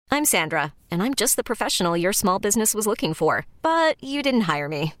I'm Sandra, and I'm just the professional your small business was looking for. But you didn't hire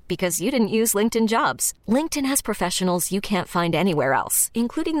me because you didn't use LinkedIn Jobs. LinkedIn has professionals you can't find anywhere else,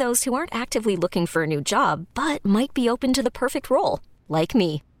 including those who aren't actively looking for a new job, but might be open to the perfect role, like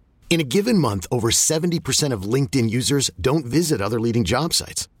me. In a given month, over 70% of LinkedIn users don't visit other leading job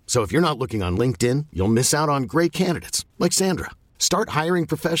sites. So if you're not looking on LinkedIn, you'll miss out on great candidates like Sandra. Start hiring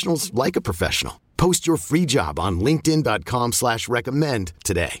professionals like a professional. Post your free job on linkedin.com/recommend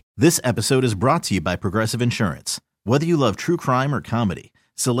today. This episode is brought to you by Progressive Insurance. Whether you love true crime or comedy,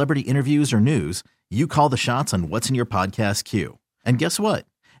 celebrity interviews or news, you call the shots on what's in your podcast queue. And guess what?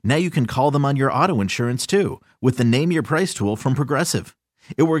 Now you can call them on your auto insurance too with the Name Your Price tool from Progressive.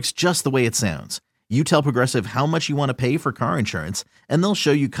 It works just the way it sounds. You tell Progressive how much you want to pay for car insurance, and they'll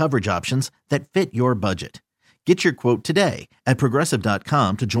show you coverage options that fit your budget. Get your quote today at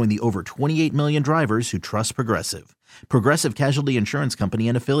Progressive.com to join the over 28 million drivers who trust Progressive. Progressive Casualty Insurance Company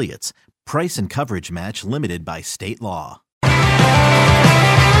and Affiliates. Price and coverage match limited by state law.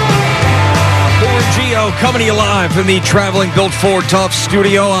 Ford Geo coming to you live from the Traveling Built Ford Tough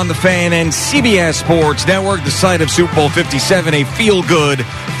studio on the Fan and CBS Sports Network, the site of Super Bowl 57, a feel-good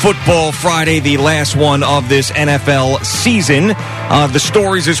football Friday, the last one of this NFL season. The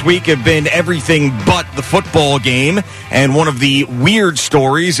stories this week have been everything but the football game, and one of the weird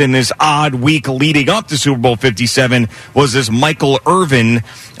stories in this odd week leading up to Super Bowl 57 was this Michael Irvin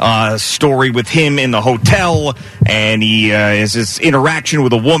story with him in the hotel, and he has this interaction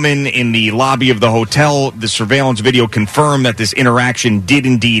with a woman in the lobby of the hotel. The surveillance video confirmed that this interaction did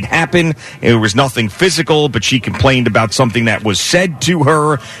indeed happen. It was nothing physical, but she complained about something that was said to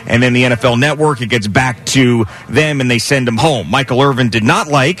her, and then the NFL Network, it gets back to them, and they send him home. Michael Irvin did not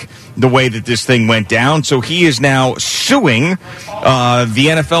like the way that this thing went down, so he is now suing the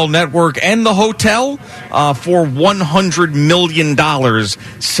NFL Network and the hotel for $100 million,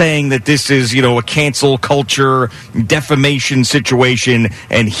 saying that this is, a cancel culture, defamation situation,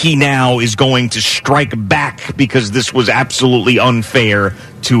 and he now is going to strike back because this was absolutely unfair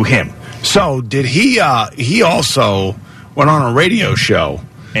to him. So did he also went on a radio show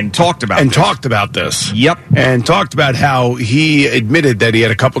and talked about this. Yep. And talked about how he admitted that he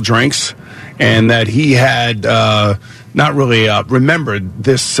had a couple drinks and that he had not really remembered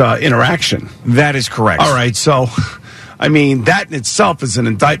this interaction. That is correct. All right. So, I mean, that in itself is an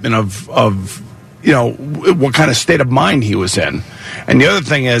indictment of what kind of state of mind he was in. And the other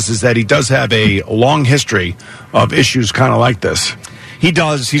thing is that he does have a long history of issues kind of like this. He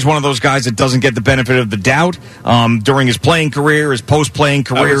does. He's one of those guys that doesn't get the benefit of the doubt. During his playing career, his post-playing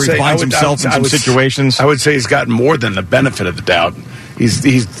career, he finds himself in some situations. I would say he's gotten more than the benefit of the doubt.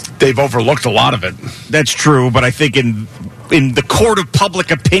 They've overlooked a lot of it. That's true, but I think in the court of public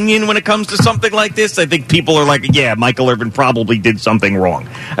opinion when it comes to something like this, I think people are like, yeah, Michael Irvin probably did something wrong.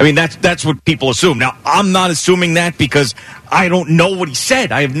 I mean, that's what people assume. Now, I'm not assuming that because I don't know what he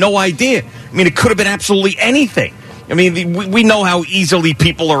said. I have no idea. I mean, it could have been absolutely anything. I mean, we know how easily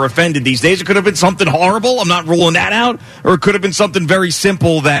people are offended these days. It could have been something horrible. I'm not ruling that out. Or it could have been something very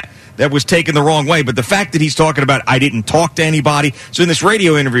simple that was taken the wrong way. But the fact that he's talking about, I didn't talk to anybody. So in this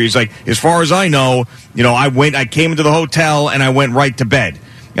radio interview, he's like, as far as I know, I came into the hotel and I went right to bed.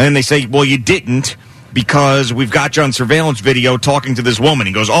 And then they say, well, you didn't because we've got you on surveillance video talking to this woman.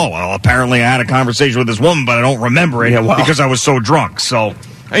 He goes, oh, well, apparently I had a conversation with this woman, but I don't remember it because I was so drunk. So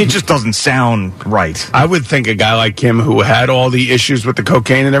it just doesn't sound right. I would think a guy like him who had all the issues with the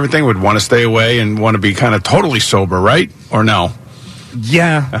cocaine and everything would want to stay away and want to be kind of totally sober, right? Or no?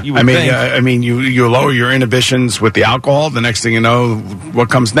 Yeah, you would think. You lower your inhibitions with the alcohol. The next thing you know, what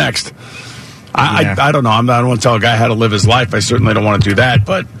comes next? I don't know. I don't want to tell a guy how to live his life. I certainly don't want to do that.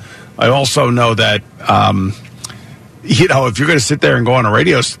 But I also know that, if you're going to sit there and go on a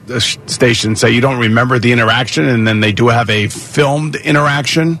radio station and say you don't remember the interaction, and then they do have a filmed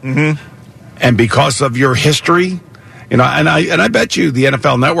interaction, and because of your history, and I bet you the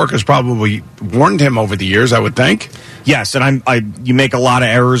NFL Network has probably warned him over the years, I would think. Yes, and you make a lot of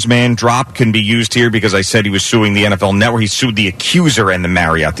errors, man. Drop can be used here because I said he was suing the NFL Network. He sued the accuser and the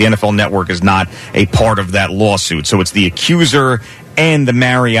Marriott. The NFL Network is not a part of that lawsuit. So it's the accuser and the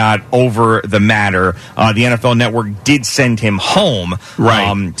Marriott over the matter. The NFL Network did send him home.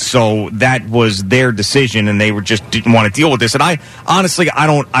 Right. So that was their decision, and they just didn't want to deal with this. And I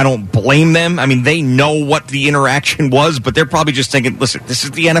don't blame them. I mean, they know what the interaction was, but they're probably just thinking, listen, this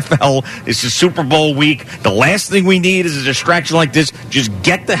is the NFL. This is Super Bowl week. The last thing we need is a distraction like this. Just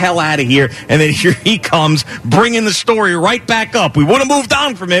get the hell out of here. And then here he comes, bringing the story right back up. We would have moved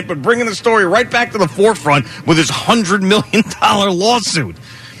on from it, but bringing the story right back to the forefront with his $100 million lawsuit.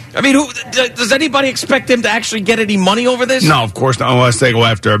 I mean, does anybody expect him to actually get any money over this? No, of course not, unless they go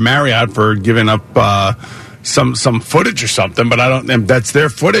after Marriott for giving up some footage or something. But I don't. That's their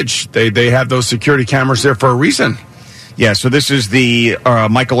footage. They have those security cameras there for a reason. Yeah. So this is the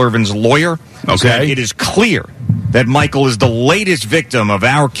Michael Irvin's lawyer. Okay. It is clear that Michael is the latest victim of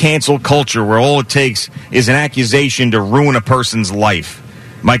our cancel culture, where all it takes is an accusation to ruin a person's life.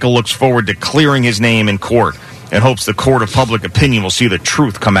 Michael looks forward to clearing his name in court and hopes the court of public opinion will see the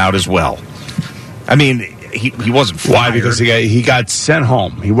truth come out as well. I mean, he wasn't fired. Why? Because he got sent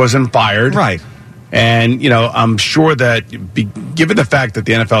home. He wasn't fired. Right. And, I'm sure that given the fact that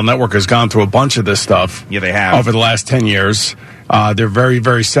the NFL Network has gone through a bunch of this stuff they have. Over the last 10 years, they're very,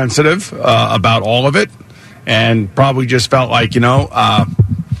 very sensitive about all of it and probably just felt like, you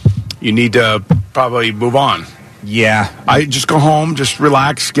need to probably move on. Yeah. I just go home, just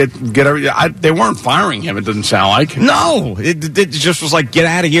relax, get everything. They weren't firing him, it doesn't sound like. No, it just was like, get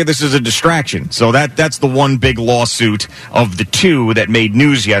out of here, this is a distraction. So that's the one big lawsuit of the two that made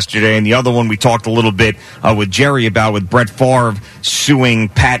news yesterday. And the other one we talked a little bit with Jerry about, with Brett Favre suing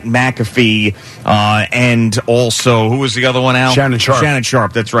Pat McAfee and also, who was the other one, Al? Shannon Sharpe. Shannon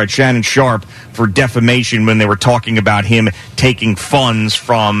Sharpe, that's right. Shannon Sharpe for defamation when they were talking about him taking funds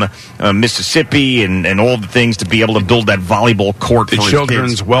from Mississippi and all the things to be able to build that volleyball court for the his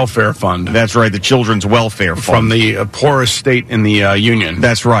Children's kids. Welfare Fund. That's right, the Children's Welfare Fund. From the poorest state in the union.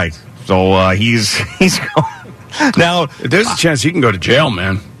 That's right. So he's now. There's a chance he can go to jail,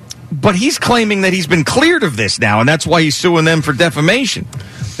 man. But he's claiming that he's been cleared of this now, and that's why he's suing them for defamation.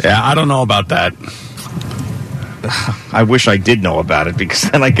 Yeah, I don't know about that. I wish I did know about it, because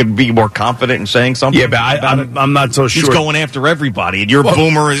then I could be more confident in saying something. Yeah, but I'm not so sure. He's going after everybody, and you're a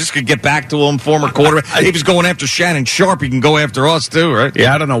boomer. This could get back to him, former quarterback. If he's going after Shannon Sharpe, he can go after us too, right?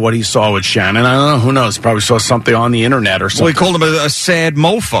 Yeah, I don't know what he saw with Shannon. I don't know. Who knows? Probably saw something on the internet or something. Well, he called him a sad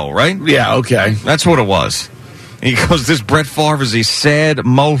mofo, right? Yeah, okay. That's what it was. He goes, this Brett Favre is a sad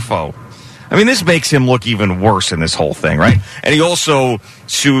mofo. I mean, this makes him look even worse in this whole thing, right? And he also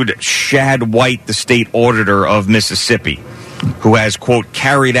sued Shad White, the state auditor of Mississippi, who has, quote,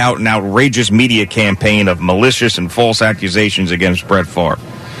 carried out an outrageous media campaign of malicious and false accusations against Brett Favre.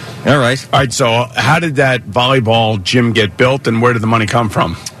 All right, so how did that volleyball gym get built, and where did the money come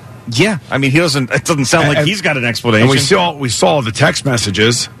from? Yeah, I mean, it doesn't sound like he's got an explanation. And we saw the text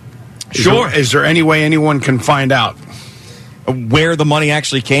messages. Sure. Is there any way anyone can find out where the money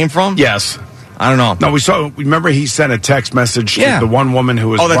actually came from? Yes. I don't know. No, remember he sent a text message to the one woman who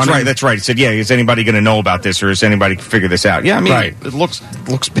was running? That's right. He said, is anybody going to know about this, or is anybody figure this out? Yeah, I mean, right. It looks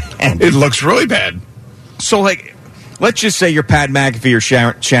bad. It looks really bad. So, let's just say you're Pat McAfee or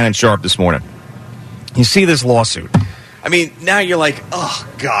Shannon Sharpe this morning. You see this lawsuit. I mean, now you're like, oh,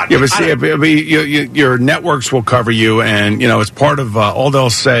 God. Yeah, but your networks will cover you, and, it's part of all they'll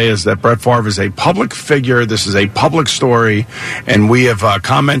say is that Brett Favre is a public figure. This is a public story, and we have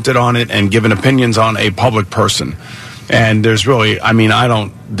commented on it and given opinions on a public person. And there's really, he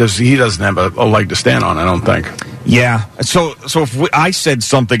doesn't have a leg to stand on, I don't think. Yeah. So if I said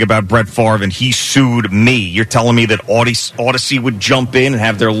something about Brett Favre and he sued me, you're telling me that Odyssey would jump in and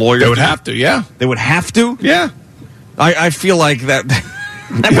have their lawyers? They would have to, yeah. They would have to? Yeah. I feel like that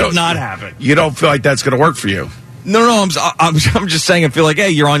would not happen. You don't feel like that's going to work for you? No, I'm just saying I feel like,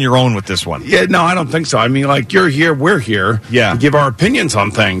 hey, you're on your own with this one. Yeah, no, I don't think so. I mean, you're here, we're here to give our opinions on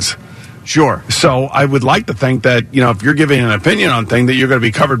things. Sure. So I would like to think that, if you're giving an opinion on things, that you're going to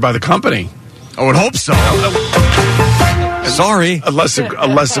be covered by the company. I would hope so. Sorry. Unless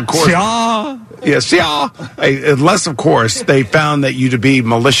of course... Yes, unless, of course, they found that you to be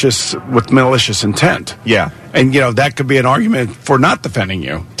malicious with malicious intent. Yeah. And, that could be an argument for not defending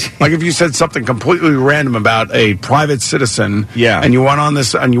you. Like if you said something completely random about a private citizen, and you went on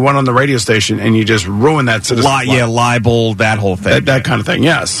the radio station and you just ruined that citizen. Libel, that whole thing. That kind of thing,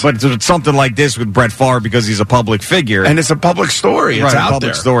 yes. But something like this with Brett Favre, because he's a public figure. And it's a public story. It's out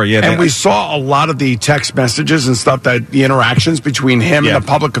public there. Story, yeah. And we saw a lot of the text messages and stuff, that the interactions between him and the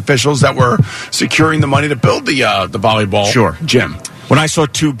public officials that were securing the money to build the volleyball gym. When I saw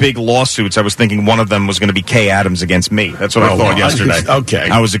two big lawsuits, I was thinking one of them was going to be Kay Adams against me. That's what I thought yesterday. Okay.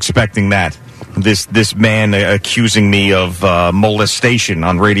 I was expecting that. This man accusing me of molestation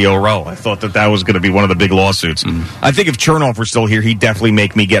on Radio Row. I thought that was going to be one of the big lawsuits. I think if Chernoff were still here, he'd definitely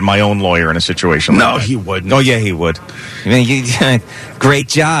make me get my own lawyer in a situation like that. No, he wouldn't. Oh, yeah, he would. Great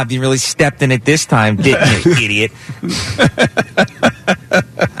job. You really stepped in it this time, didn't you, idiot?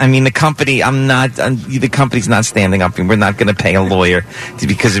 I mean, the company's not standing up, and we're not going to pay a lawyer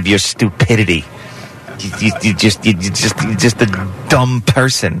because of your stupidity. You're just a dumb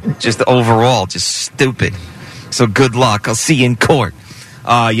person. Just overall, just stupid. So good luck. I'll see you in court.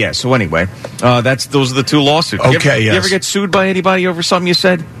 Yeah, so anyway, those are the 2 lawsuits. Okay, You ever get sued by anybody over something you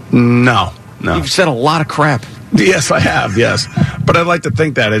said? No. You've said a lot of crap. Yes, I have, yes. But I'd like to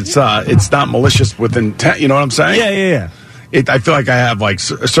think that it's not malicious with intent, you know what I'm saying? Yeah. I feel like I have like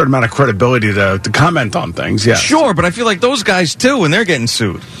a certain amount of credibility to comment on things, yeah. Sure, but I feel like those guys, too, and they're getting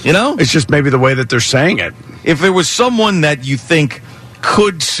sued, you know? It's just maybe the way that they're saying it. If there was someone that you think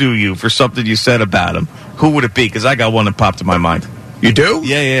could sue you for something you said about him, who would it be? Because I got one that popped in my mind. You do?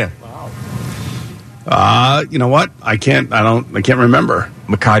 Yeah. You know what? I can't remember.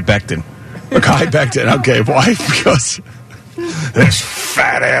 Mekhi Becton. Mekhi Becton. Okay, why? Because this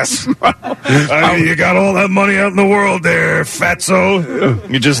fat ass. I mean, you got all that money out in the world there,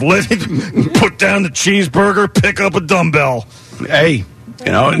 fatso. You just put down the cheeseburger, pick up a dumbbell. Hey,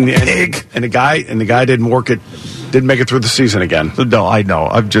 you know, and the guy didn't make it through the season again. No, I know.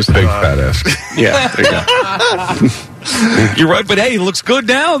 I'm just big fat ass. Yeah, there you go. You're right, but hey, he looks good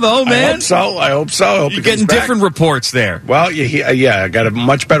now, though, man. I hope so. You're getting different reports there. Well, I got a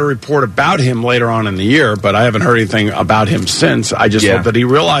much better report about him later on in the year, but I haven't heard anything about him since. I just hope that he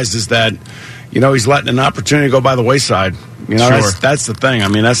realizes that, you know, he's letting an opportunity go by the wayside. You know, sure. That's the thing. I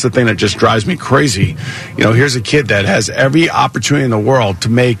mean, that's the thing that just drives me crazy. You know, here's a kid that has every opportunity in the world to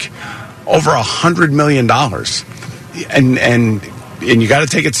make over $100 million, and you got to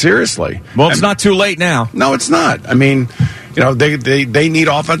take it seriously. Well, it's not too late now. No, it's not. I mean, you know, they need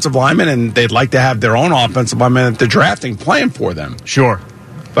offensive linemen, and they'd like to have their own offensive linemen that they're drafting playing for them. Sure.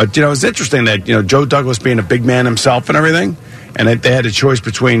 But, you know, it's interesting that, you know, Joe Douglas being a big man himself and everything, and that they had a choice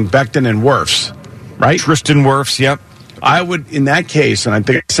between Becton and Wirfs, right? Tristan Wirfs, yep. I would, in that case, and I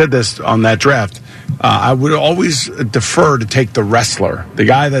think I said this on that draft, I would always defer to take the wrestler, the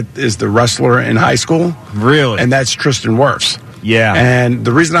guy that is the wrestler in high school. Really? And that's Tristan Wirfs. Yeah. And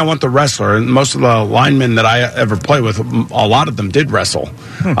the reason I want the wrestler, and most of the linemen that I ever played with, a lot of them did wrestle.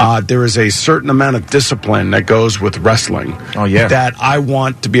 There is a certain amount of discipline that goes with wrestling. Oh, yeah. That I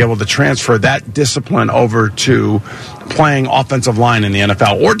want to be able to transfer that discipline over to playing offensive line in the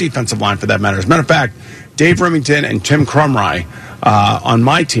NFL, or defensive line for that matter. As a matter of fact, Dave Remington and Tim Crumry on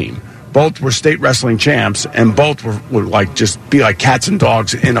my team, both were state wrestling champs, and both would like just be like cats and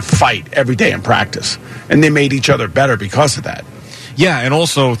dogs in a fight every day in practice. And they made each other better because of that. Yeah, and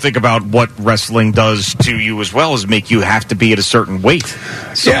also think about what wrestling does to you as well, is make you have to be at a certain weight.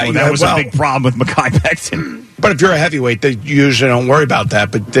 So that was a big problem with Mekhi Becton. But if you're a heavyweight, they usually don't worry about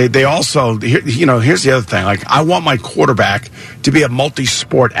that. But they also, you know, here's the other thing. Like, I want my quarterback to be a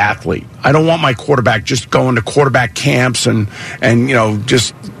multi-sport athlete. I don't want my quarterback just going to quarterback camps and you know,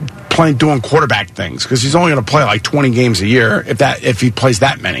 just doing quarterback things, because he's only going to play like 20 games a year if he plays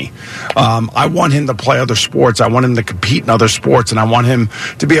that many. I want him to play other sports. I want him to compete in other sports, and I want him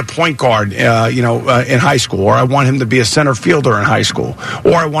to be a point guard, in high school, or I want him to be a center fielder in high school,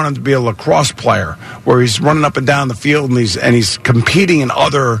 or I want him to be a lacrosse player where he's running up and down the field and he's competing in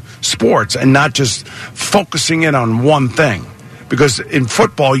other sports and not just focusing in on one thing. Because in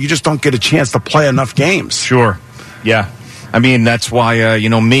football, you just don't get a chance to play enough games. Sure. Yeah. I mean, that's why,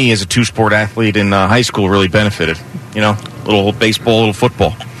 me as a two-sport athlete in high school really benefited. You know, a little baseball, a little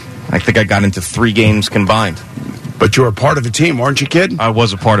football. I think I got into 3 games combined. But you were part of a team, weren't you, kid? I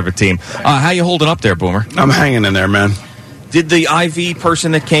was a part of a team. How you holding up there, Boomer? I'm hanging in there, man. Did the IV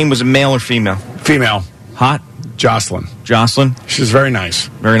person that came, was a male or female? Female. Hot? Jocelyn. She's very nice.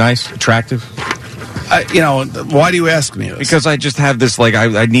 Very nice? Attractive? Why do you ask me this? Because I just have this,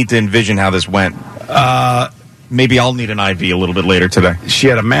 I need to envision how this went. Maybe I'll need an IV a little bit later today. She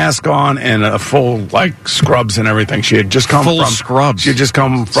had a mask on and a full, scrubs and everything. She had just come from scrubs. She had just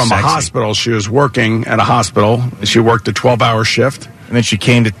come from a hospital. She was working at a hospital. She worked a 12-hour shift. And then she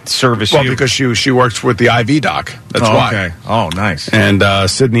came to service you? Well, because she works with the IV doc. That's why. Okay. Oh, nice. And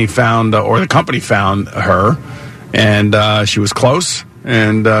Sydney found, or the company found her, and she was close,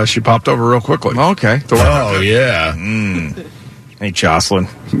 and she popped over real quickly. Okay. Oh, yeah. Hey, Jocelyn.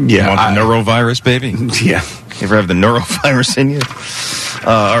 Yeah. You want the neurovirus, baby? Yeah. You ever have the neurovirus in you?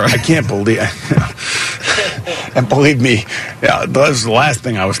 All right. I can't believe and believe me, that was the last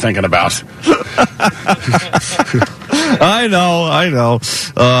thing I was thinking about. I know.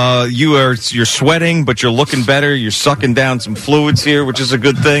 You're sweating, but you're looking better. You're sucking down some fluids here, which is a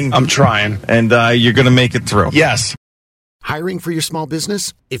good thing. I'm trying. And you're going to make it through. Yes. Hiring for your small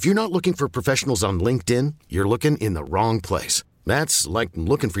business? If you're not looking for professionals on LinkedIn, you're looking in the wrong place. That's like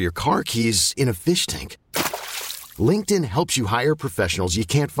looking for your car keys in a fish tank. LinkedIn helps you hire professionals you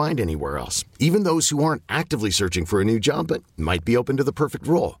can't find anywhere else, even those who aren't actively searching for a new job but might be open to the perfect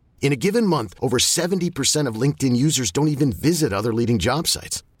role. In a given month, over 70% of LinkedIn users don't even visit other leading job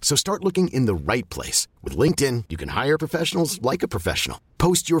sites. So start looking in the right place. With LinkedIn, you can hire professionals like a professional.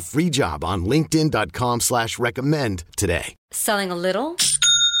 Post your free job on linkedin.com/recommend today. Selling a little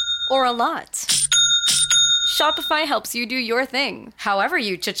or a lot? Shopify helps you do your thing, however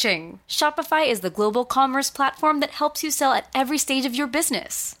you cha-ching. Shopify is the global commerce platform that helps you sell at every stage of your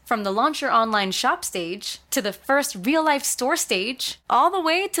business. From the launch your online shop stage, to the first real-life store stage, all the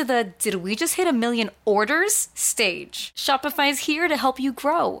way to the did we just hit 1 million orders stage. Shopify's here to help you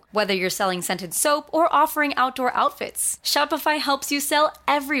grow. Whether you're selling scented soap or offering outdoor outfits, Shopify helps you sell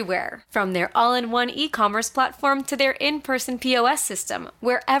everywhere. From their all-in-one e-commerce platform to their in-person POS system,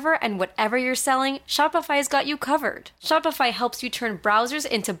 wherever and whatever you're selling, Shopify's got you covered. Shopify helps you turn browsers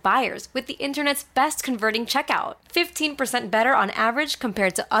into buyers with the internet's best converting checkout. 15% better on average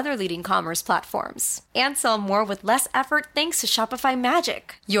compared to other leading commerce platforms. And sell more with less effort thanks to Shopify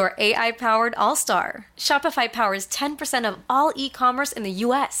Magic, your AI-powered all-star. Shopify powers 10% of all e-commerce in the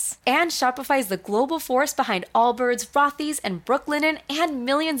US. And Shopify is the global force behind Allbirds, Rothy's, and Brooklinen, and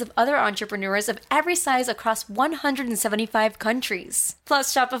millions of other entrepreneurs of every size across 175 countries.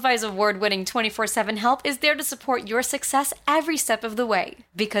 Plus, Shopify's award-winning 24/7 help is there to support your success every step of the way.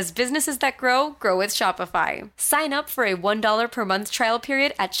 Because businesses that grow, grow with Shopify. Sign up for a $1 per month trial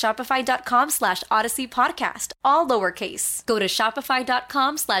period at shopify.com/Odyssey Podcast, all lowercase. Go to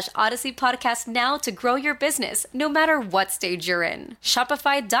shopify.com/Odyssey Podcast now to grow your business, no matter what stage you're in.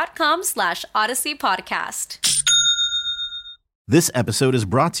 Shopify.com/Odyssey Podcast. This episode is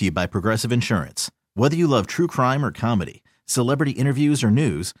brought to you by Progressive Insurance. Whether you love true crime or comedy, celebrity interviews or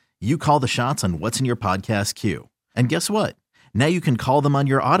news, you call the shots on what's in your podcast queue. And guess what? Now you can call them on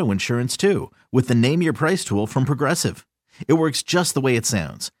your auto insurance too with the Name Your Price tool from Progressive. It works just the way it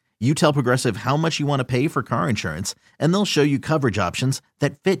sounds. You tell Progressive how much you want to pay for car insurance, and they'll show you coverage options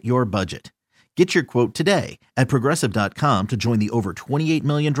that fit your budget. Get your quote today at Progressive.com to join the over 28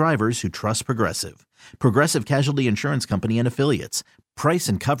 million drivers who trust Progressive. Progressive Casualty Insurance Company and Affiliates. Price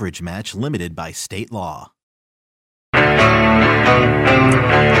and coverage match limited by state law.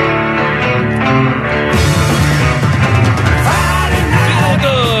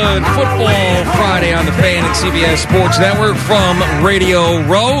 Good Football Friday on the Fan and CBS Sports Network from Radio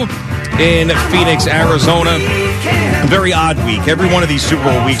Row in Phoenix, Arizona. A very odd week. Every one of these Super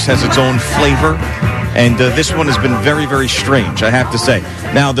Bowl weeks has its own flavor, and this one has been very, very strange, I have to say.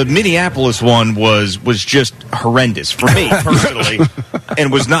 Now, the Minneapolis one was just horrendous for me, personally,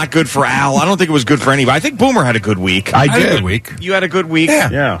 and was not good for Al. I don't think it was good for anybody. I think Boomer had a good week. I did. A good week. You had a good week?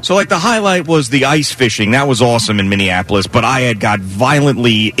 Yeah. So, the highlight was the ice fishing. That was awesome in Minneapolis, but I had got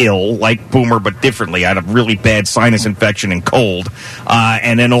violently ill, like Boomer, but differently. I had a really bad sinus infection and cold.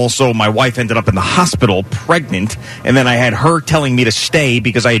 And then also my wife ended up in the hospital pregnant, and then I had her telling me to stay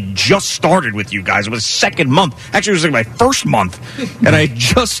because I had just started with you guys. It was second month. Actually, it was my first month, and I had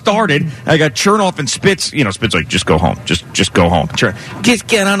just started. I got Chernoff and Spitz. Spitz like, just go home. Just go home. Just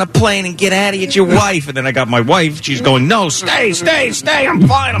get on a plane and get out of here. It's your wife. And then I got my wife. She's going, no, stay.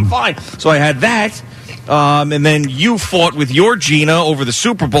 I'm fine. So I had that. And then you fought with your Gina over the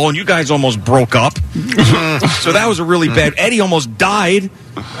Super Bowl, and you guys almost broke up. So that was a really bad. Eddie almost died.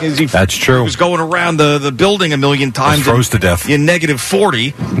 That's true. He was going around the building a million times. Froze to death. In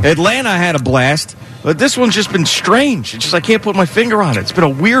 -40. Atlanta had a blast, but this one's just been strange. It's just I can't put my finger on it. It's been a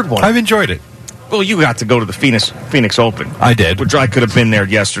weird one. I've enjoyed it. Well, you got to go to the Phoenix Open. I did. Which I could have been there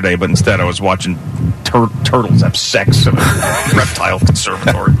yesterday, but instead I was watching turtles have sex in a reptile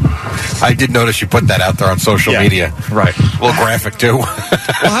conservatory. I did notice you put that out there on social media. Right. A little graphic, too. Well,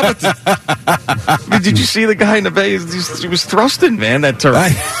 how about did you see the guy in the bay? He was thrusting, man, that turtle.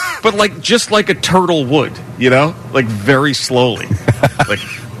 But just like a turtle would, very slowly.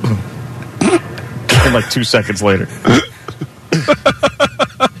 And 2 seconds later.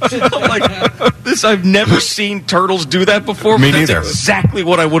 This, I've never seen turtles do that before. Me neither. That's exactly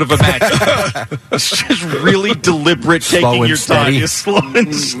what I would have imagined. It's just really deliberate, taking your time. You're slow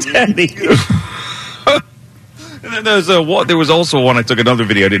and steady. And then there was also one, I took another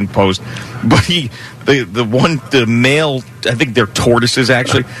video, I didn't post, but the male, I think they're tortoises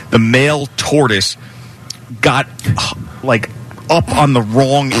actually, the male tortoise got up on the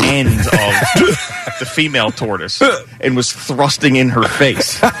wrong end of the female tortoise and was thrusting in her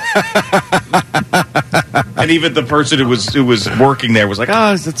face. And even the person who was working there was like,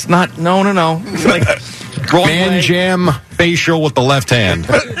 it's not, no. It's Man jam facial with the left hand.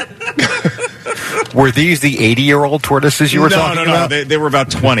 Were these the 80-year-old tortoises you were talking about? No, they were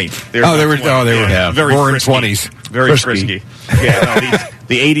about 20. They were very roaring frisky. 20s. Very frisky. Yeah,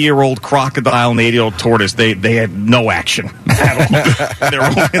 the 80-year-old crocodile and the 80-year-old tortoise, they had no action.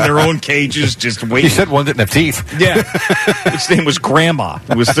 in their own cages, just waiting. He said one didn't have teeth. Yeah. His name was Grandma.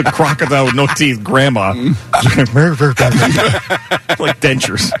 It was the crocodile with no teeth, Grandma. Like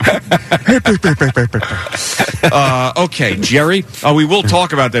dentures. Okay, Jerry, we will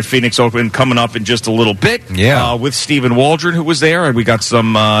talk about that Phoenix Open coming up in just a little bit. Yeah. With Stephen Waldron, who was there, and we got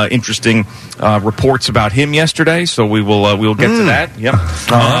some interesting reports about him yesterday, so we'll get to that. Yep.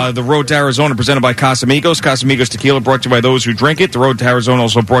 The Road to Arizona presented by Casamigos. Casamigos Tequila brought to you by those who drink it. The Road to Arizona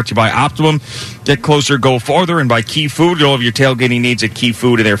also brought to you by Optimum. Get closer, go farther, and by Key Food. All of your tailgating needs at Key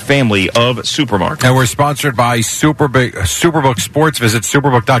Food and their family of supermarkets. And we're sponsored by Superbook Sports. Visit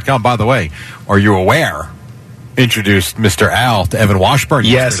superbook.com. By the way, are you aware? Introduced Mr. Al to Evan Washburn.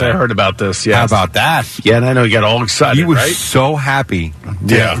 Yes, yesterday. I heard about this. Yes. How about that? Yeah, and I know you got all excited, He was right? so happy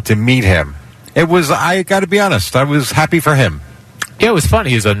Yeah. to meet him. It was, I got to be honest, I was happy for him. Yeah, it was fun.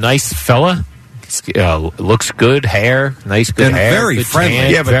 He was a nice fella. Looks good, hair, nice good And hair. very good friendly.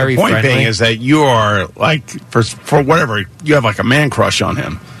 tan, Yeah, but very the point friendly. being is that you are like for whatever you have like a man crush on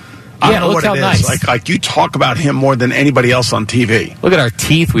him. I Yeah, don't know look what how it nice. is. Like you talk about him more than anybody else on TV. Look at our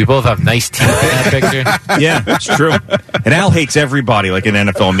teeth. We both have nice teeth in that picture. Yeah, it's true. And Al hates everybody, like in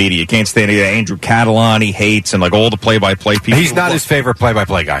NFL media. Can't stand it. Andrew Catalan, he hates, and like all the play-by-play people. He's not his favorite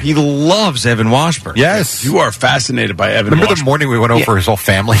play-by-play guy. He loves Evan Washburn. Yes. You are fascinated by Evan. Remember the Washburn. morning we went over his whole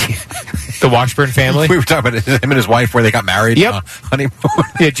family? The Washburn family. We were talking about him and his wife where they got married. Yep. Honeymoon.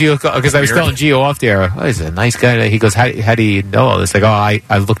 Yeah, Gio, because I was telling Gio off the air, oh, he's a nice guy. He goes, how do you know all this? Like, I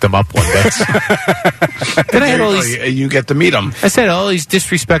looked him up one day. Then I had all these. You get to meet him. I said all these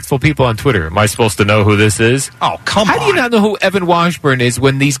disrespectful people on Twitter. Am I supposed to know who this is? Oh, come on. How do you not know who Evan Washburn is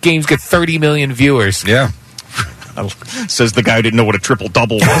when these games get 30 million viewers? Yeah. Says the guy who didn't know what a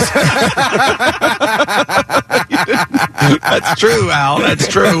triple-double was. That's true, Al. That's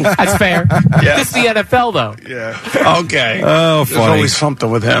true. That's fair. Yes. It's the NFL, though. Yeah. Okay. Oh, There's funny. always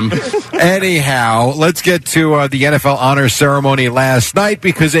something with him. Anyhow, let's get to the NFL honors ceremony last night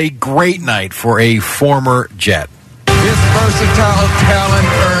because a great night for a former Jet. This versatile talent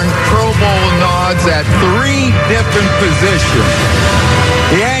earned Pro Bowl nods at 3 different positions.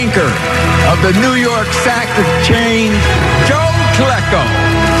 The anchor of the New York Sack Exchange, Joe Klecko.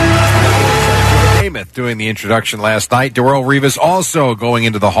 Doing the introduction last night. Darrelle Revis also going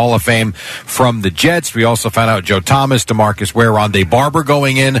into the Hall of Fame from the Jets. We also found out Joe Thomas, DeMarcus Ware, Rondé Barber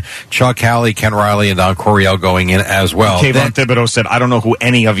going in, Chuck Halley, Ken Riley, and Don Coryell going in as well. Kayvon Thibodeau said, I don't know who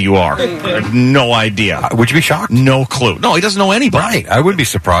any of you are. I have no idea. Would you be shocked? No clue. No, he doesn't know anybody. Right. I wouldn't be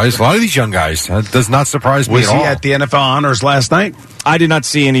surprised. A lot of these young guys. That does not surprise me Was at he all. at the NFL honors last night? I did not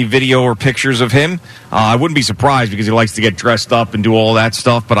see any video or pictures of him. I wouldn't be surprised because he likes to get dressed up and do all that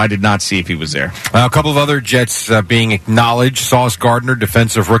stuff, but I did not see if he was there. A couple of other Jets being acknowledged. Sauce Gardner,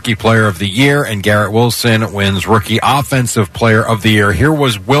 Defensive Rookie Player of the Year, and Garrett Wilson wins Rookie Offensive Player of the Year. Here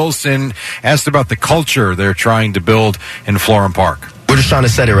was Wilson asked about the culture they're trying to build in Florham Park. We're just trying to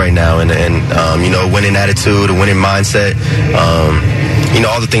set it right now, and winning attitude, a winning mindset,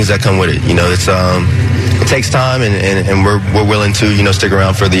 all the things that come with it. It takes time, and we're willing to stick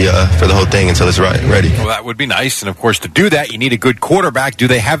around for the whole thing until it's ready. Well, that would be nice, and of course, to do that, you need a good quarterback. Do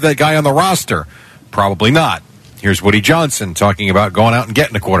they have that guy on the roster? Probably not. Here's Woody Johnson talking about going out and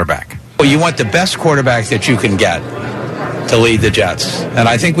getting a quarterback. Well, you want the best quarterback that you can get to lead the Jets. And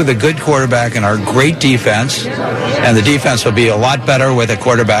I think with a good quarterback and our great defense, and the defense will be a lot better with a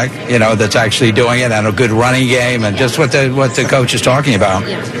quarterback, that's actually doing it, and a good running game, and just what the coach is talking about.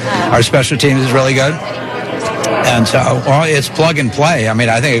 Our special teams is really good. And so, it's plug and play. I mean,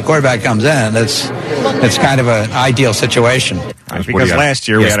 I think a quarterback comes in, it's kind of an ideal situation. Because last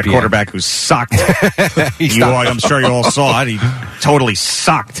year we had a quarterback who sucked. I'm sure you all saw it. He totally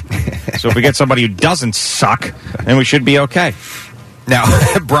sucked. So if we get somebody who doesn't suck, then we should be okay. Now,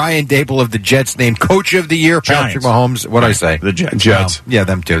 Brian Dable of the Jets named Coach of the Year. Patrick Mahomes. What did I say? The Jets. Yeah,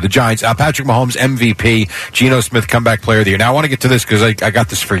 them too. The Giants. Patrick Mahomes, MVP. Geno Smith, Comeback Player of the Year. Now, I want to get to this because I got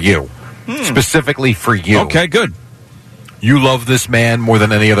this for you. Specifically for you. Okay, good. You love this man more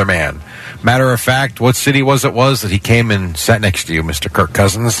than any other man. Matter of fact, what city was that he came and sat next to you, Mr. Kirk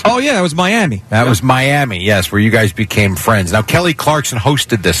Cousins? Oh, yeah, that was Miami. That was Miami, yes, where you guys became friends. Now, Kelly Clarkson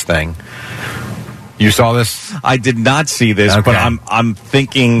hosted this thing. You saw this? I did not see this, Okay. but I'm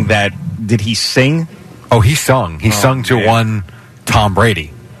thinking that, did he sing? Oh, he sung. He sung to one Tom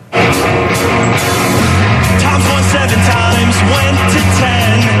Brady. Tom's won 7 times, went to 10.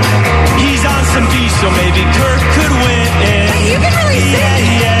 He's on some beach, so maybe Kirk could win. You can really sing.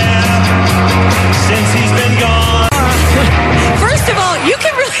 Yeah. Since he's been gone. First of all, you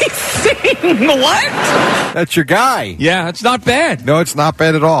can really sing. What? That's your guy. Yeah, it's not bad. No, it's not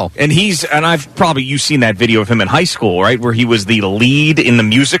bad at all. And you've seen that video of him in high school, right? Where he was the lead in the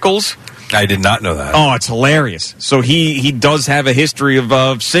musicals. I did not know that. Oh, it's hilarious. So he does have a history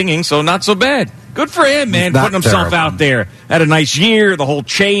of singing, so not so bad. Good for him, man, Not putting himself terrible. out there. Had a nice year, the whole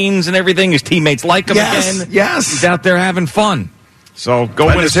chains and everything. His teammates like him again. Yes. He's out there having fun. So go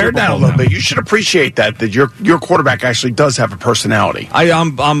Let win a his hair Super down a Bowl little now. bit. You should appreciate that your quarterback actually does have a personality.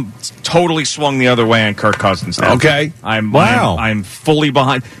 I'm totally swung the other way on Kirk Cousins now. Okay. I'm fully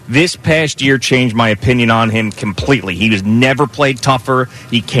behind. This past year changed my opinion on him completely. He was never played tougher.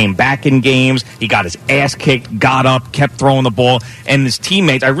 He came back in games. He got his ass kicked, got up, kept throwing the ball. And his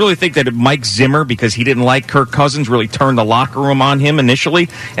teammates, I really think that Mike Zimmer, because he didn't like Kirk Cousins, really turned the locker room on him initially.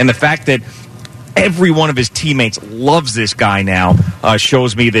 And the fact that every one of his teammates loves this guy now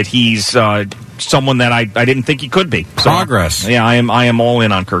shows me that he's someone that I didn't think he could be. So, Progress. Yeah, I am all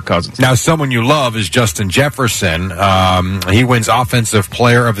in on Kirk Cousins. Now, someone you love is Justin Jefferson. He wins Offensive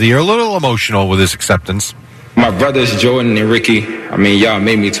Player of the Year. A little emotional with his acceptance. My brothers, Jordan and Ricky, y'all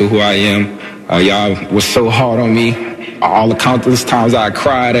made me to who I am. Y'all was so hard on me. All the countless times I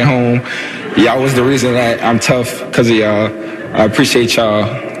cried at home. Y'all was the reason that I'm tough because of y'all. I appreciate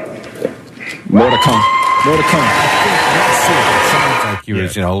y'all. More to come. More to come. Sounds like he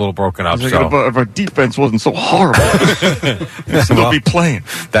was, a little broken up. If our defense wasn't so horrible, we'd still be playing.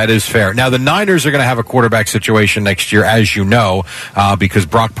 That is fair. Now, the Niners are going to have a quarterback situation next year, as you know, because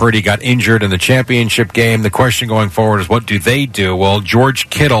Brock Purdy got injured in the championship game. The question going forward is, what do they do? Well, George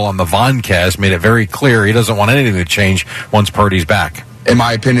Kittle on the Voncast made it very clear he doesn't want anything to change once Purdy's back. In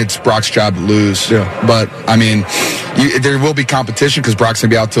my opinion, it's Brock's job to lose. Yeah. But, there will be competition because Brock's going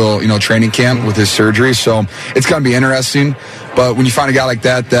to be out till, training camp with his surgery. So it's going to be interesting. But when you find a guy like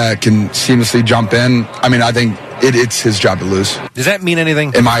that can seamlessly jump in, I think it's his job to lose. Does that mean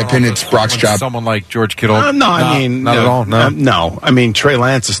anything? In my opinion, it's Brock's job. Someone like George Kittle? Not at all. No. Trey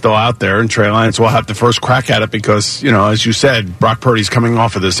Lance is still out there, and Trey Lance will have the first crack at it because, as you said, Brock Purdy's coming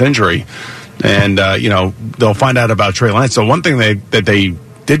off of this injury. And, they'll find out about Trey Lance. So one thing that they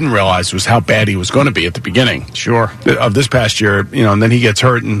didn't realize was how bad he was going to be at the beginning. Sure. Of this past year, and then he gets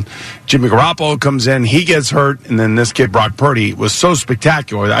hurt, and Jimmy Garoppolo comes in, he gets hurt, and then this kid, Brock Purdy, was so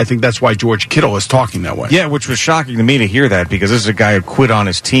spectacular. I think that's why George Kittle is talking that way. Yeah, which was shocking to me to hear that, because this is a guy who quit on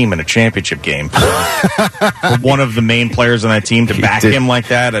his team in a championship game. For one of the main players on that team to back him like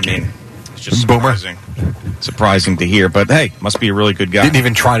that, it's just surprising. Surprising to hear, but hey, must be a really good guy. Didn't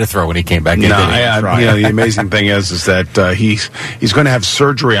even try to throw when he came back in. The amazing thing is that he's going to have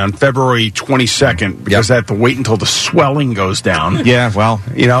surgery on February 22nd because they have to wait until the swelling goes down. Yeah, well,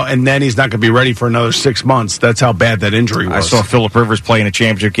 and then he's not going to be ready for another 6 months. That's how bad that injury was. I saw Phillip Rivers play in a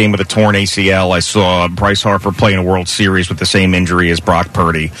championship game with a torn ACL. I saw Bryce Harper play in a World Series with the same injury as Brock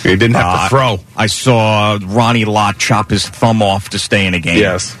Purdy. He didn't have to throw. I saw Ronnie Lott chop his thumb off to stay in a game.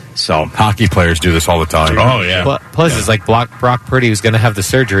 Yes. So hockey players do this all the time. Oh, yeah. Plus, it's like Brock Purdy was going to have the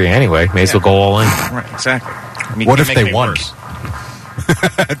surgery anyway. May as well go all in. Right, exactly. What if they won?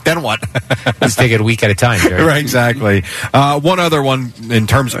 Then what? Let's take it a week at a time, Jerry. Right, exactly. One other one in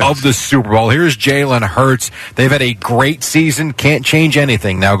terms of the Super Bowl. Here's Jalen Hurts. They've had a great season. Can't change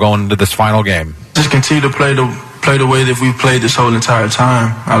anything now going into this final game. Just continue to play the way that we've played this whole entire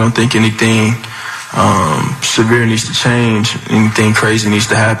time. I don't think anything severe needs to change. Anything crazy needs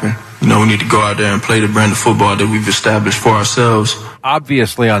to happen. We need to go out there and play the brand of football that we've established for ourselves.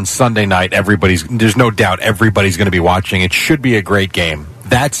 Obviously, on Sunday night, there's no doubt everybody's going to be watching. It should be a great game.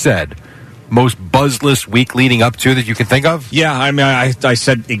 That said, most buzzless week leading up to that you can think of? Yeah, I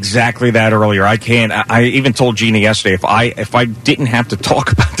said exactly that earlier. I even told Gina yesterday, if I didn't have to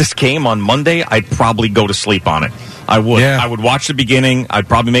talk about this game on Monday, I'd probably go to sleep on it. I would. Yeah. I would watch the beginning. I'd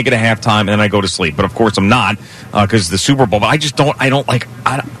probably make it a halftime, and then I go to sleep. But of course, I'm not because the Super Bowl. But I just don't. I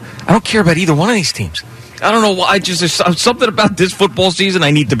don't care about either one of these teams. I don't know why. There's something about this football season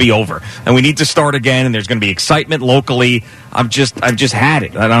I need to be over, and we need to start again. And there's going to be excitement locally. I've just had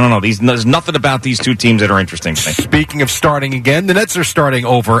it. I don't know. There's nothing about these two teams that are interesting to me. Speaking of starting again, the Nets are starting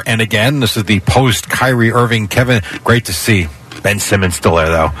over and again. This is the post Kyrie Irving. Kevin, great to see. Ben Simmons still there,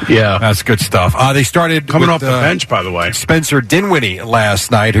 though. Yeah. That's good stuff. They started coming with, off the bench, by the way. Spencer Dinwiddie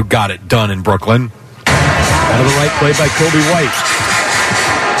last night, who got it done in Brooklyn. Out of the right play by Kobe White.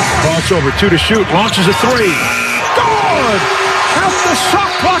 Crossover, 2 to shoot, launches a 3. Good! Out the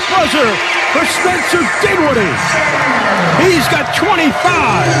shot clock buzzer for Spencer Dinwiddie. He's got 25.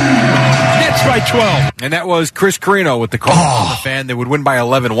 Nets by 12. And that was Chris Carino with the call on the Fan. They would win by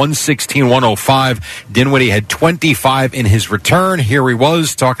 11, 116-105. Dinwiddie had 25 in his return. Here he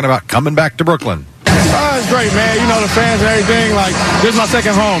was talking about coming back to Brooklyn. It's great, man. You know, the fans and everything. Like, this is my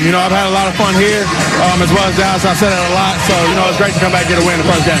second home. You know, I've had a lot of fun here, as well as Dallas. I've said it a lot. So, you know, it's great to come back and get a win in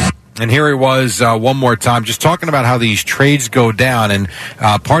the first game. And here he was one more time, just talking about how these trades go down. And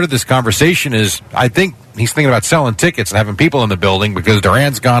part of this conversation is, I think he's thinking about selling tickets and having people in the building because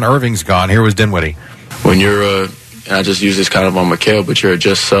Durant's gone, Irving's gone. Here was Dinwiddie. When you're and I just use this kind of on Mikal, but you're a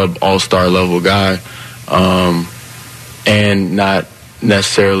just sub all-star level guy, and not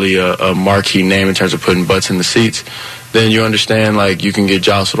necessarily a marquee name in terms of putting butts in the seats, then you understand, like, you can get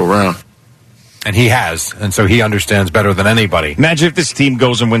jostled around. And he has, and so he understands better than anybody. Imagine if this team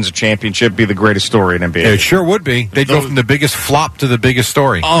goes and wins a championship, it'd be the greatest story in NBA. It sure would be. They'd go from the biggest flop to the biggest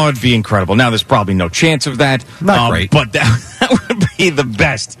story. Oh, it'd be incredible. Now, there's probably no chance of that. Not great. But that would be the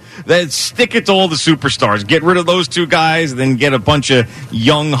best. Stick it to all the superstars. Get rid of those two guys, then get a bunch of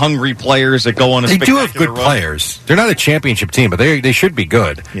young, hungry players that go on a spectacular run. They do have good players. They're not a championship team, but they should be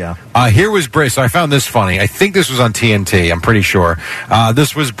good. Yeah. Here was Bridges. So I found this funny. I think this was on TNT. I'm pretty sure.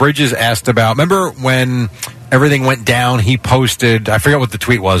 This was Bridges asked about. Remember when everything went down? He posted, I forget what the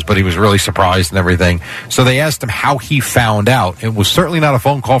tweet was, but he was really surprised and everything. So they asked him how he found out. It was certainly not a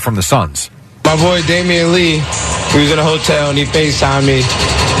phone call from the Suns. My boy Damian Lee, he was in a hotel and he FaceTimed me.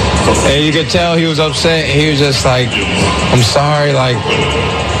 And you could tell he was upset. He was just like, I'm sorry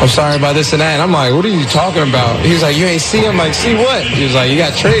about this and that. And I'm like, what are you talking about? He was like, you ain't see him? Like, see what? He was like, you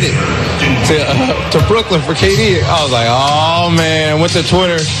got traded to Brooklyn for KD. I was like, oh, man. Went to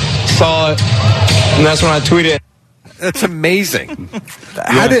Twitter, saw it, and that's when I tweeted. That's amazing.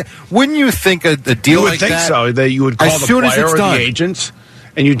 Wouldn't you think a deal like that? You would think so, that you would call the player or the agents,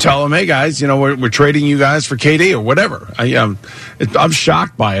 and you tell them, hey, guys, you know, we're trading you guys for KD or whatever. I'm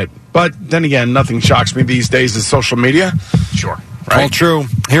shocked by it. But then again, nothing shocks me these days is social media. Sure. Right? Well, true.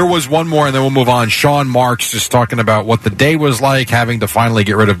 Here was one more, and then we'll move on. Sean Marks just talking about what the day was like having to finally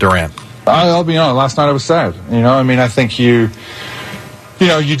get rid of Durant. I'll be honest. Last night I was sad. I think you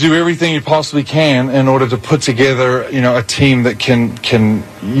do everything you possibly can in order to put together, a team that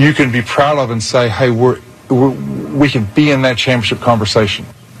you can be proud of and say, hey, we can be in that championship conversation.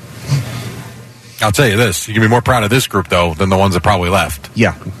 I'll tell you this. You can be more proud of this group, though, than the ones that probably left.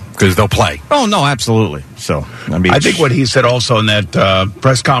 Yeah. Because they'll play. Oh, no, absolutely. So, I think what he said also in that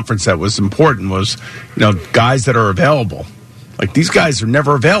press conference that was important was, guys that are available. Like, these guys are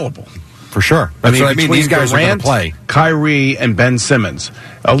never available. For sure. That's what I mean. These guys Durant, are going to play. Kyrie and Ben Simmons.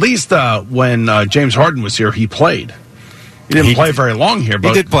 At least when James Harden was here, he played. He didn't play very long here, but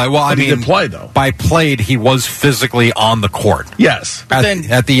he did play. Well, he did play, though. By played, he was physically on the court. Yes. But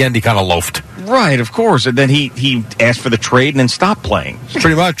at the end, he kind of loafed. Right, of course. And then he asked for the trade and then stopped playing.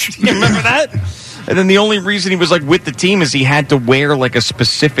 Pretty much. You remember that? And then the only reason he was with the team is he had to wear a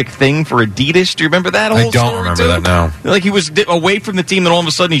specific thing for Adidas. Do you remember that whole story? I don't remember that now. He was away from the team, and all of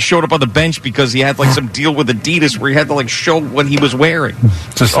a sudden he showed up on the bench because he had some deal with Adidas where he had to show what he was wearing.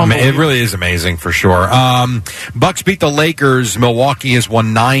 It really is amazing for sure. Bucks beat the Lakers. Milwaukee has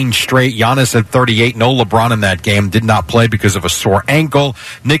won 9 straight. Giannis had 38. No LeBron in that game. Did not play because of a sore ankle.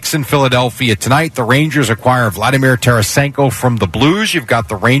 Knicks in Philadelphia tonight. The Rangers acquire Vladimir Tarasenko from the Blues. You've got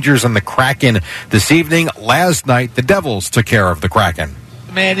the Rangers and the Kraken this evening. Last night, the Devils took care of the Kraken.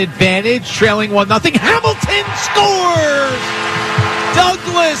 Man advantage, trailing 1-0. Hamilton scores!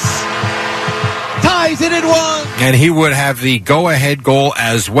 Douglas ties it at 1. And he would have the go-ahead goal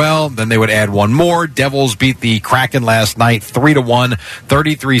as well. Then they would add one more. Devils beat the Kraken last night 3-1.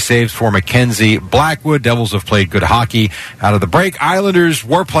 33 saves for Mackenzie Blackwood. Devils have played good hockey out of the break. Islanders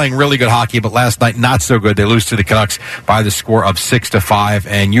were playing really good hockey, but last night not so good. They lose to the Canucks by the score of 6-5.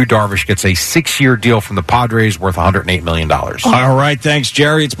 And Yu Darvish gets a 6-year deal from the Padres worth $108 million. All right, thanks,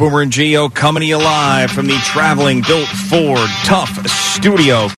 Jerry. It's Boomer and Gio coming to you live from the traveling Built Ford Tough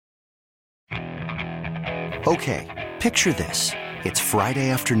Studio. Okay, picture this. It's Friday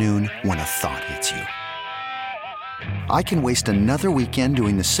afternoon when a thought hits you. I can waste another weekend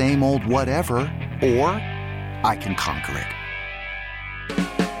doing the same old whatever, or I can conquer it.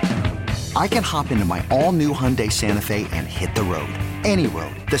 I can hop into my all-new Hyundai Santa Fe and hit the road. Any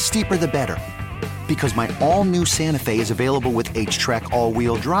road. The steeper, the better. Because my all-new Santa Fe is available with H-Track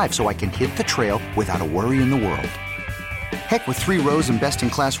all-wheel drive, so I can hit the trail without a worry in the world. Heck, with 3 rows and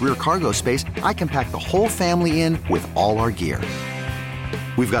best-in-class rear cargo space, I can pack the whole family in with all our gear.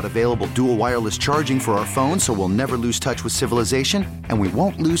 We've got available dual wireless charging for our phones, so we'll never lose touch with civilization, and we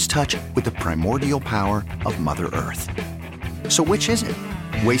won't lose touch with the primordial power of Mother Earth. So which is it?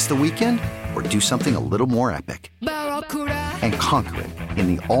 Waste the weekend or do something a little more epic? And conquer it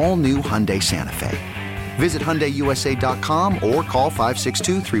in the all-new Hyundai Santa Fe. Visit HyundaiUSA.com or call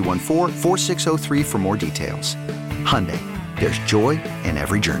 562-314-4603 for more details. Hyundai. There's joy in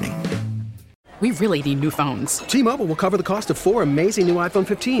every journey. We really need new phones. T-Mobile will cover the cost of 4 amazing new iPhone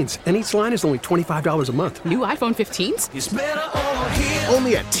 15s, and each line is only $25 a month. New iPhone 15s? It's better over here.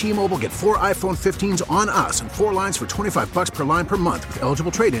 Only at T-Mobile, get 4 iPhone 15s on us and 4 lines for $25 per line per month with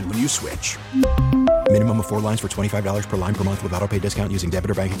eligible trade-in when you switch. Minimum of 4 lines for $25 per line per month with autopay discount using debit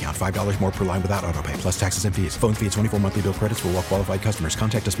or bank account. $5 more per line without autopay, plus taxes and fees. Phone fee at 24 monthly bill credits for well-qualified customers.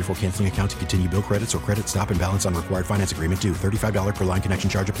 Contact us before canceling account to continue bill credits or credit stop and balance on required finance agreement due. $35 per line connection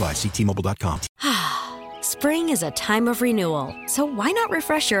charge applies. See T-Mobile.com. Spring is a time of renewal, so why not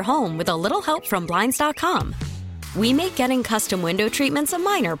refresh your home with a little help from Blinds.com? We make getting custom window treatments a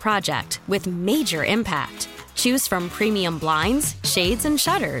minor project with major impact. Choose from premium blinds, shades, and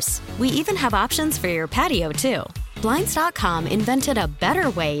shutters. We even have options for your patio, too. Blinds.com invented a better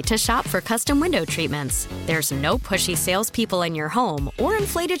way to shop for custom window treatments. There's no pushy salespeople in your home or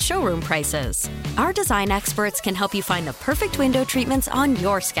inflated showroom prices. Our design experts can help you find the perfect window treatments on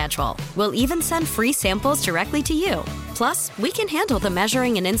your schedule. We'll even send free samples directly to you. Plus, we can handle the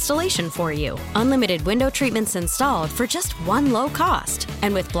measuring and installation for you. Unlimited window treatments installed for just one low cost.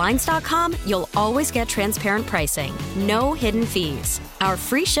 And with Blinds.com, you'll always get transparent pricing. No hidden fees. Our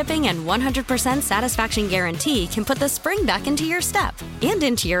free shipping and 100% satisfaction guarantee can put the spring back into your step and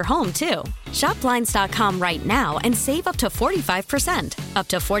into your home, too. Shop Blinds.com right now and save up to 45%. Up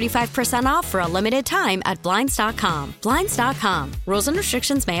to 45% off for a limited time at Blinds.com. Blinds.com. Rules and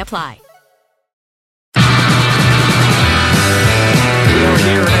restrictions may apply. We are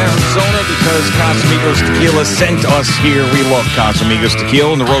here in Arizona because Casamigos Tequila sent us here. We love Casamigos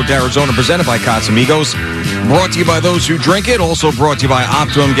Tequila, and the road to Arizona presented by Casamigos. Brought to you by those who drink it. Also brought to you by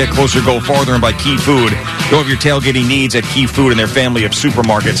Optimum, Get Closer, Go Farther, and by Key Food. Go have your tailgating needs at Key Food and their family of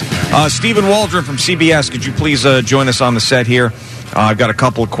supermarkets. Stephen Waldron from CBS, could you please join us on the set here? I've got a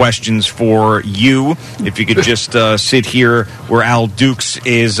couple of questions for you. If you could just sit here where Al Dukes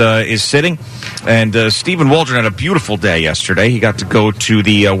is sitting. And Stephen Waldron had a beautiful day yesterday. He got to go to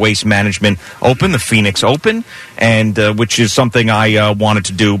the Waste Management Open, the Phoenix Open, and which is something I wanted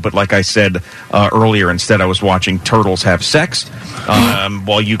to do. But like I said earlier, instead I was watching turtles have sex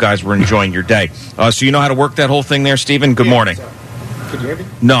while you guys were enjoying your day. So you know how to work that whole thing there, Stephen? Good morning. Can you hear me?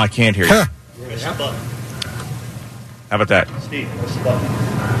 No, I can't hear you. How about that? Steve, what's the button?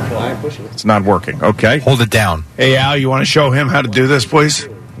 Well, I am pushing it. It's not working. Okay. Hold it down. Hey, Al, you want to show him how to do this, please?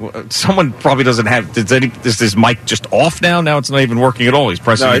 Someone probably doesn't have... Is this mic just off now? Now it's not even working at all. He's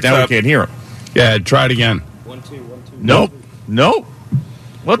pressing it down. We can't hear him. Yeah, try it again. 1 2 1 2. Nope.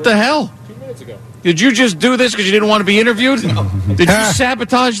 What the hell? 2 minutes ago. Did you just do this because you didn't want to be interviewed? No. Did you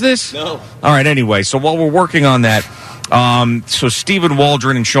sabotage this? No. All right, anyway, so while we're working on that, so Stephen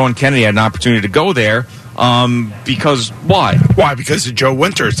Waldron and Sean Kennedy had an opportunity to go there. Because why? Why? Because of Joe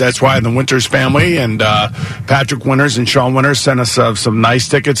Winters. That's why the Winters family and Patrick Winters and Sean Winters sent us some nice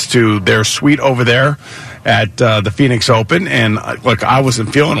tickets to their suite over there at the Phoenix Open. And look, I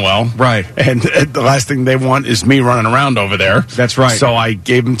wasn't feeling well. Right. And the last thing they want is me running around over there. That's right. So I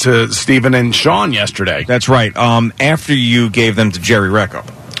gave them to Stephen and Sean yesterday. That's right. After you gave them to Jerry Recco.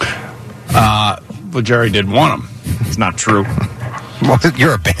 Well, Jerry didn't want them. It's not true. Well,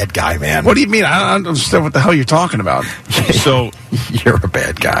 you're a bad guy, man. What do you mean? I don't understand what the hell you're talking about. So you're a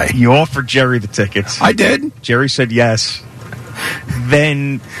bad guy. You offered Jerry the tickets. I did. Jerry said yes.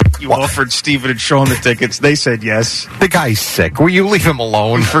 Then you offered Stephen and Sean the tickets. They said yes. The guy's sick. Will you leave him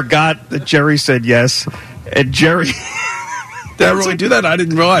alone? We forgot that Jerry said yes. And Jerry... Did I really do that? I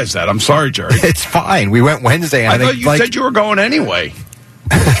didn't realize that. I'm sorry, Jerry. It's fine. We went Wednesday. And I thought you said you were going anyway.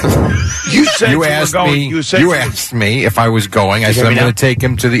 You said you asked me. You asked me if I was going. I said I'm going to take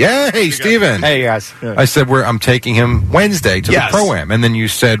him to the. Hey, Steven. Hey, guys. I said I'm taking him Wednesday to the Pro-Am, and then you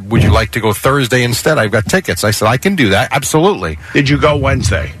said, "Would you like to go Thursday instead? I've got tickets." I said, "I can do that. Absolutely." Did you go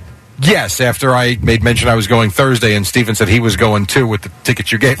Wednesday? Yes, after I made mention I was going Thursday, and Steven said he was going too with the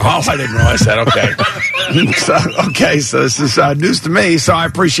tickets you gave him. Oh, I didn't realize that. Okay. So this is news to me, so I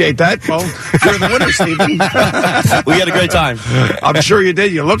appreciate that. Well, you're the winner, Steven. We had a great time. I'm sure you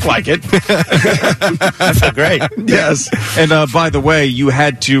did. You look like it. I feel great. Yes. And by the way, you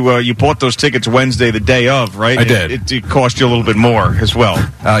had to, you bought those tickets Wednesday, the day of, right? I did. It cost you a little bit more as well.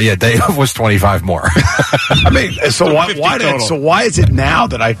 Yeah, day of was $25 more. I mean, so why is it now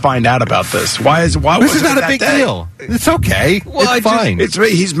that I find out about this? This is not a big deal. It's okay. Well, it's fine.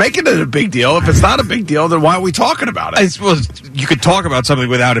 He's making it a big deal. If it's not a big deal, then why are we talking about it? Well, you could talk about something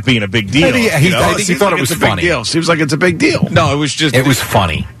without it being a big deal. I think he thought it was funny. Seems like it's a big deal. No, it was just... It was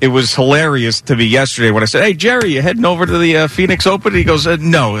funny. It was hilarious to me yesterday when I said, "Hey, Jerry, you heading over to the Phoenix Open?" He goes,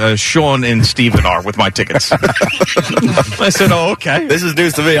 "No, Sean and Steven are with my tickets." I said, "Oh, okay." This is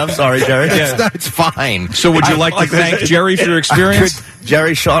news to me. I'm sorry, Jerry. It's fine. So would you like to thank Jerry for your experience?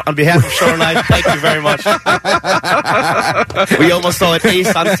 Jerry, Sean, on behalf of Sean and I, thank you very much. We almost saw an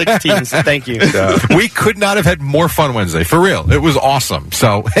ace on 16, so thank you. We could not have had more fun Wednesday, for real. It was awesome.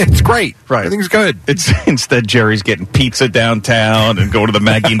 So it's great. Right. Everything's good. It's instead Jerry's getting pizza downtown and go to the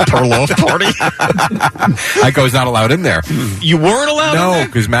Maggie and Perloff party. Ico's not allowed in there. You weren't allowed in No, there?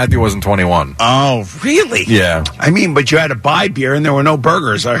 because Matthew wasn't 21. Oh, really? Yeah. I mean, but you had to buy beer and there were no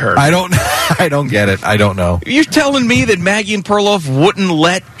burgers, I heard. I don't get it. I don't know. You're telling me that Maggie and Perloff wouldn't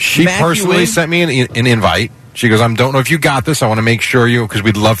let She Matthew personally in? sent me an invite. She goes, I don't know if you got this. I want to make sure because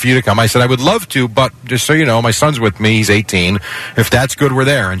we'd love for you to come. I said, I would love to, but just so you know, my son's with me. He's 18. If that's good, we're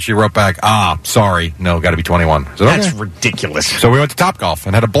there. And she wrote back, sorry. No, got to be 21. I said, That's okay. ridiculous. So we went to Topgolf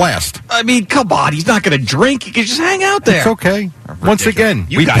and had a blast. I mean, come on. He's not going to drink. He can just hang out there. It's okay. Once again,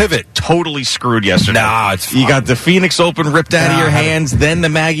 You we got pivot. totally screwed yesterday. Nah, it's fine. You got the Phoenix Open ripped out of your hands, then the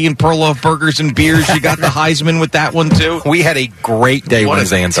Maggie and Perloff burgers and beers. You got the Heisman with that one, too. We had a great day What a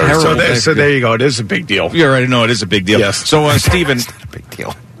Wednesday and terrible Thursday. So there you go. It is a big deal. You already know it is a big deal. Yes. So, Stephen, Big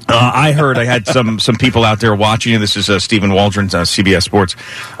deal. I heard I had some people out there watching you. This is Stephen Waldron, CBS Sports.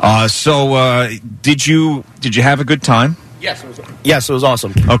 Did you have a good time? Yes, it was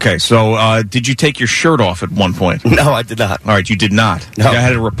awesome. Okay, so did you take your shirt off at one point? No, I did not. All right, you did not. No. I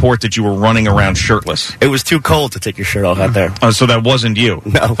had a report that you were running around shirtless. It was too cold to take your shirt off out there. So that wasn't you?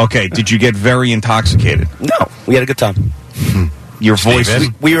 No. Okay, did you get very intoxicated? No, we had a good time. Your voice...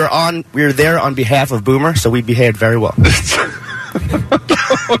 We were there on behalf of Boomer, so we behaved very well.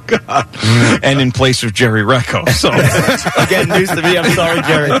 Oh, God. And in place of Jerry Recco. So Again, news to me. I'm sorry,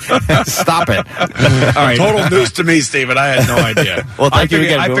 Jerry. Stop it. All right. Total news to me, Steven. I had no idea. Well, thank you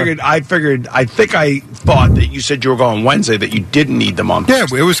again, Boomer. I thought that you said you were going Wednesday, that you didn't need them on Yeah,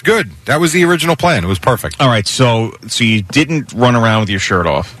 it was good. That was the original plan. It was perfect. All right, so you didn't run around with your shirt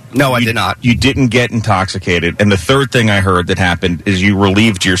off. No, I did not. You didn't get intoxicated. And the third thing I heard that happened is you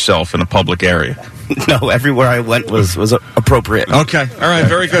relieved yourself in a public area. No, everywhere I went was appropriate. Okay. All right,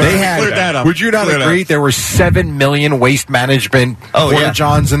 very good. They had Cleared that up. Would you not Cleared agree? up. There were 7 million waste management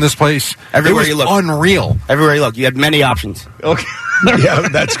porta-johns in this place. Everywhere it was you look. Unreal. Everywhere you look, you had many options. Okay. Yeah,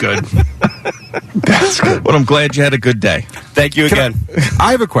 that's good. That's good. Well, I'm glad you had a good day. Thank you again.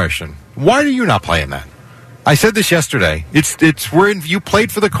 I have a question. Why are you not playing that? I said this yesterday. You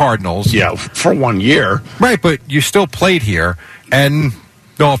played for the Cardinals. Yeah, for 1 year. Right, but you still played here, and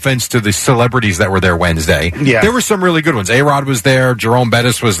no offense to the celebrities that were there Wednesday. Yeah. There were some really good ones. A-Rod was there, Jerome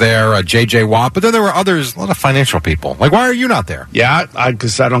Bettis was there, J.J. Watt, but then there were others, a lot of financial people. Like, why are you not there? Yeah,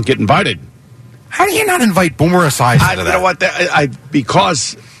 because I don't get invited. How do you not invite Boomer Esiason to You that? know what?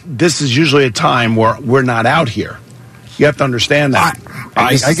 Because this is usually a time where we're not out here. You have to understand that.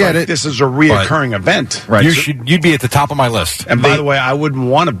 I get it. This is a reoccurring event. Right. You'd be at the top of my list. And by the way, I wouldn't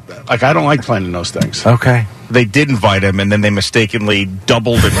want to. I don't like planning those things. Okay. They did invite him, and then they mistakenly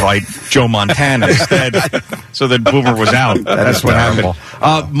doubled invite Joe Montana instead, so that Boomer was out. That's what terrible.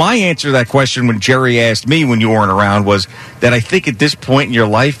 happened. My answer to that question when Jerry asked me when you weren't around was that I think at this point in your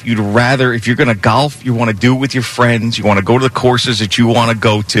life, you'd rather, if you're going to golf, you want to do it with your friends. You want to go to the courses that you want to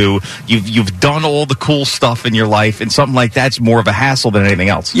go to. You've done all the cool stuff in your life, and something like that's more of a hassle than anything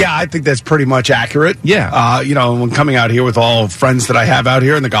else. Yeah, I think that's pretty much accurate. Yeah. When coming out here with all friends that I have out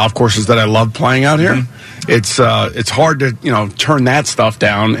here and the golf courses that I love playing out here, it's hard to turn that stuff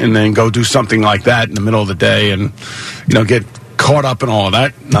down and then go do something like that in the middle of the day and get caught up in all of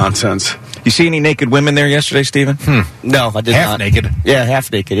that nonsense. You see any naked women there yesterday, Stephen? No, I did Half not. naked. Yeah,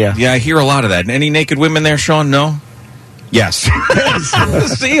 half naked, yeah. Yeah, I hear a lot of that. Any naked women there, Sean? No? Yes.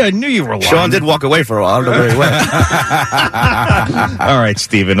 See, I knew you were lying. Sean did walk away for a while. I don't know where he went. All right,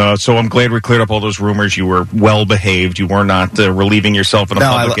 Stephen. So I'm glad we cleared up all those rumors. You were well behaved. You were not relieving yourself in a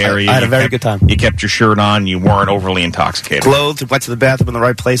public area. I had a very good time. You kept your shirt on. You weren't overly intoxicated. Clothed, went to the bathroom in the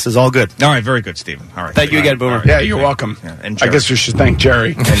right places. All good. All right, very good, Stephen. All right. Thank you again, Boomer. All right. Yeah, you're welcome. Yeah, and I Jared. guess we should thank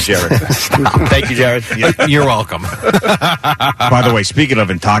Jerry. And Jared. Thank you, Jared. You're welcome. By the way, speaking of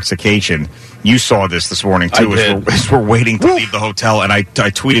intoxication, you saw this morning, too, I did. as we're waiting to leave the hotel, and I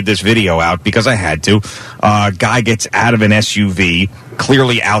tweeted this video out because I had to. Guy gets out of an SUV,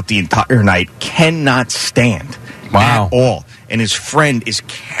 clearly out the entire night, cannot stand Wow. at all. And his friend is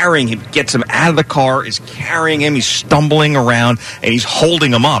carrying him, gets him out of the car, is carrying him, he's stumbling around, and he's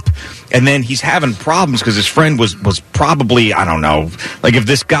holding him up. And then he's having problems because his friend was probably, I don't know, like if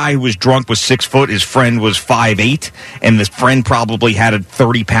this guy who was drunk was 6 foot, his friend was 5'8", and this friend probably had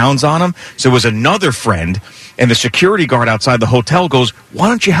 30 pounds on him. So it was another friend, and the security guard outside the hotel goes, "Why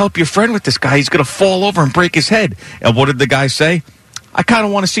don't you help your friend with this guy? He's going to fall over and break his head." And what did the guy say? I kind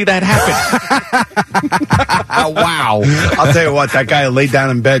of want to see that happen. Wow. I'll tell you what, that guy laid down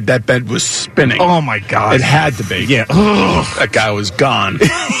in bed, that bed was spinning. Oh, my God. It had to be. Yeah. That guy was gone.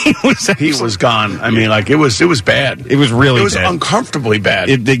 He was gone. I mean, like, it was bad. It was really bad. It was uncomfortably bad.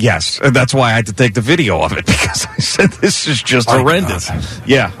 Yes. That's why I had to take the video of it, because I said, this is just horrendous. God.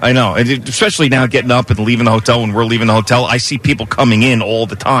 Yeah, I know. And especially now getting up and leaving the hotel, when we're leaving the hotel, I see people coming in all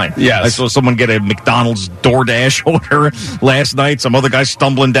the time. Yes. I saw someone get a McDonald's DoorDash order last night. Some other guy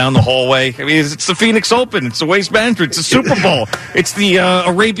stumbling down the hallway. I mean, it's the Phoenix Open. It's the Waste Management. It's the Super Bowl. It's the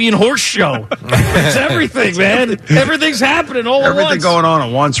Arabian Horse Show. It's everything, man. Everything's happening all at once. Everything going on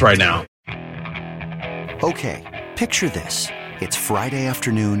at once right now. Okay, picture this. It's Friday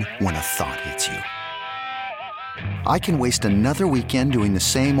afternoon when a thought hits you. I can waste another weekend doing the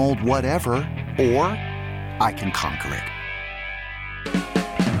same old whatever, or I can conquer it.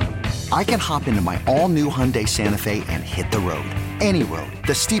 I can hop into my all-new Hyundai Santa Fe and hit the road. Any road.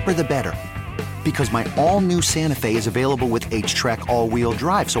 The steeper, the better. Because my all-new Santa Fe is available with H-Track all-wheel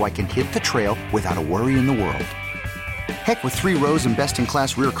drive, so I can hit the trail without a worry in the world. Heck, with 3 rows and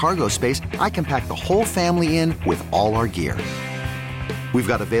best-in-class rear cargo space, I can pack the whole family in with all our gear. We've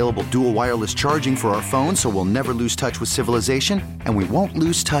got available dual wireless charging for our phones, so we'll never lose touch with civilization, and we won't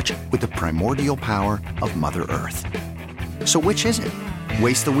lose touch with the primordial power of Mother Earth. So which is it?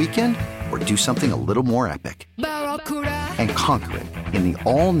 Waste the weekend or do something a little more epic? And conquer it in the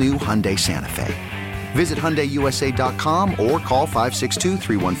all-new Hyundai Santa Fe. Visit HyundaiUSA.com or call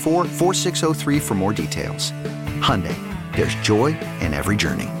 562-314-4603 for more details. Hyundai, there's joy in every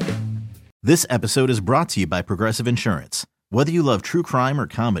journey. This episode is brought to you by Progressive Insurance. Whether you love true crime or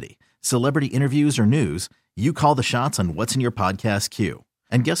comedy, celebrity interviews or news, you call the shots on what's in your podcast queue.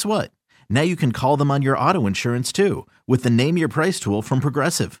 And guess what? Now you can call them on your auto insurance too with the Name Your Price tool from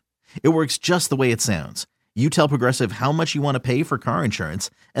Progressive. It works just the way it sounds. You tell Progressive how much you want to pay for car insurance,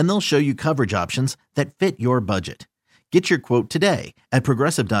 and they'll show you coverage options that fit your budget. Get your quote today at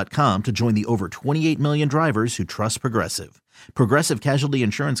Progressive.com to join the over 28 million drivers who trust Progressive. Progressive Casualty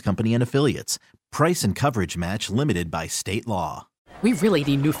Insurance Company and Affiliates. Price and coverage match limited by state law. We really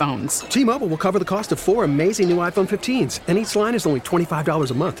need new phones. T-Mobile will cover the cost of 4 amazing new iPhone 15s, and each line is only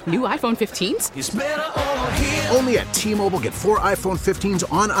 $25 a month. New iPhone 15s? It's better over here. Only at T-Mobile, get 4 iPhone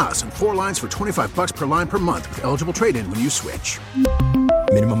 15s on us and 4 lines for $25 per line per month with eligible trade-in when you switch.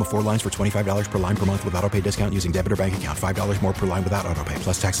 Minimum of 4 lines for $25 per line per month with autopay discount using debit or bank account. $5 more per line without autopay,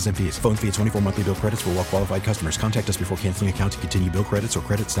 plus taxes and fees. Phone fee at 24 monthly bill credits for well-qualified customers. Contact us before canceling account to continue bill credits or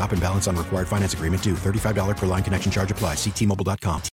credit stop and balance on required finance agreement due. $35 per line connection charge applies. See T-Mobile.com.